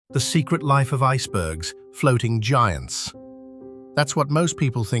The secret life of icebergs, floating giants. That's what most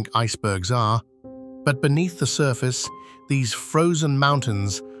people think icebergs are, but beneath the surface, these frozen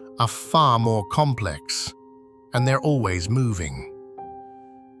mountains are far more complex, and they're always moving.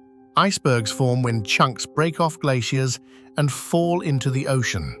 Icebergs form when chunks break off glaciers and fall into the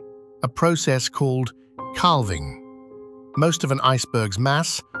ocean, a process called calving. Most of an iceberg's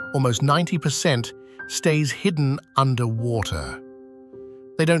mass, almost 90%, stays hidden underwater.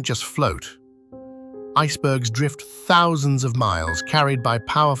 They don't just float. Icebergs drift thousands of miles, carried by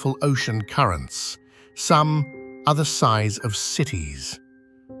powerful ocean currents. Some are the size of cities.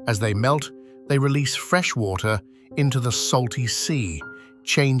 As they melt, they release fresh water into the salty sea,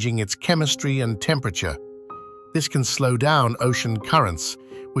 changing its chemistry and temperature. This can slow down ocean currents,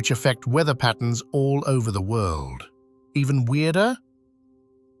 which affect weather patterns all over the world. Even weirder?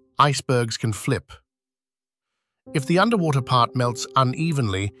 Icebergs can flip. If the underwater part melts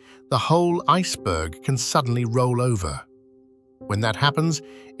unevenly, the whole iceberg can suddenly roll over. When that happens,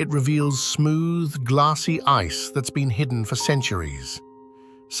 it reveals smooth, glassy ice that's been hidden for centuries.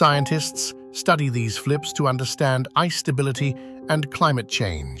 Scientists study these flips to understand ice stability and climate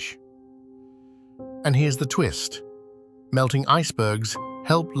change. And here's the twist. Melting icebergs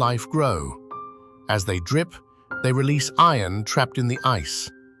help life grow. As they drip, they release iron trapped in the ice,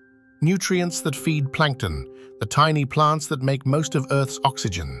 nutrients that feed plankton, the tiny plants that make most of Earth's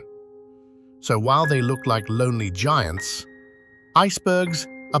oxygen. So while they look like lonely giants, icebergs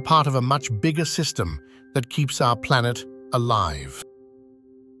are part of a much bigger system that keeps our planet alive.